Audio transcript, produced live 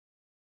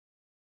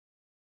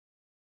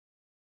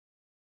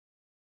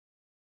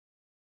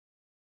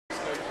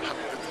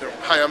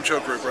Hi, I'm Joe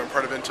Gruber. I'm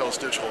part of Intel's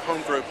Digital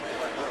Home Group.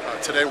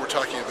 Today we're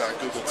talking about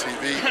Google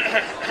TV.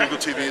 Google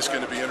TV is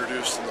going to be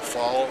introduced in the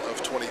fall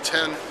of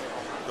 2010.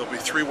 There'll be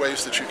three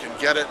ways that you can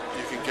get it.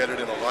 You can get it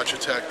in a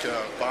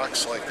Logitech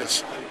box like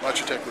this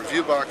Logitech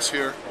review box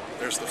here.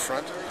 There's the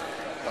front.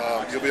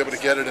 You'll be able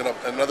to get it in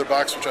another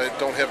box, which I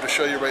don't have to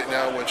show you right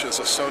now, which is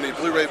a Sony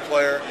Blu-ray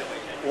player,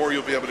 or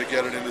you'll be able to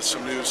get it into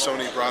some new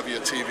Sony Bravia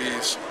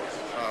TVs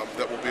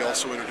that will be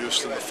also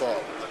introduced in the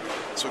fall.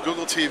 So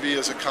Google TV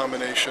is a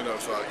combination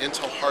of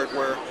Intel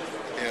hardware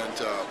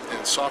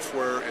and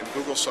software and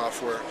Google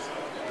software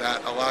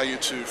that allow you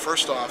to,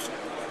 first off,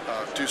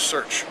 do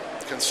search,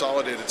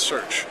 consolidated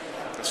search.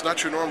 It's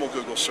not your normal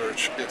Google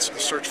search, it's a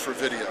search for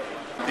video.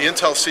 The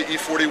Intel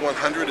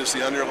CE4100 is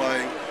the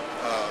underlying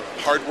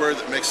hardware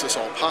that makes this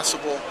all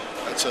possible.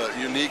 That's a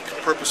unique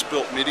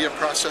purpose-built media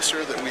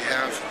processor that we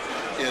have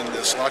in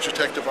this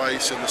Logitech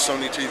device, in the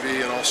Sony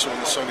TV, and also in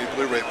the Sony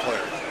Blu-ray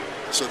player.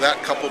 So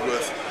that, coupled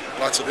with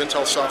lots of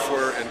Intel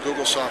software and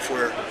Google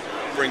software,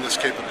 bring this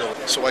capability.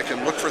 So I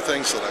can look for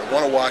things that I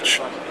want to watch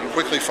and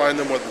quickly find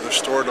them, whether they're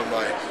stored on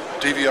my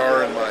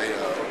DVR and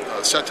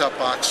my set-top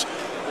box,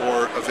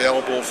 or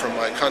available from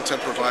my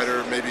content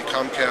provider, maybe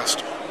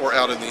Comcast, or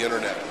out in the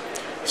internet.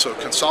 So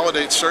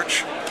consolidate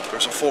search.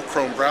 There's a full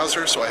Chrome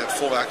browser, so I have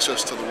full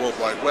access to the World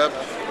Wide Web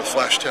with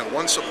Flash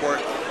 10.1 support.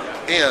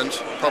 And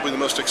probably the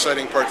most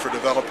exciting part for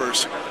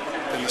developers,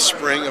 in the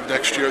spring of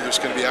next year, there's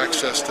going to be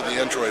access to the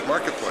Android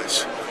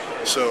marketplace.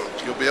 So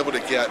you'll be able to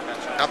get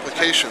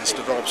applications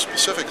developed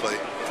specifically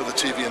for the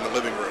TV in the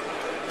living room.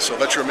 So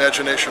let your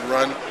imagination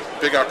run.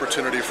 Big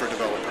opportunity for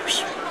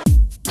developers.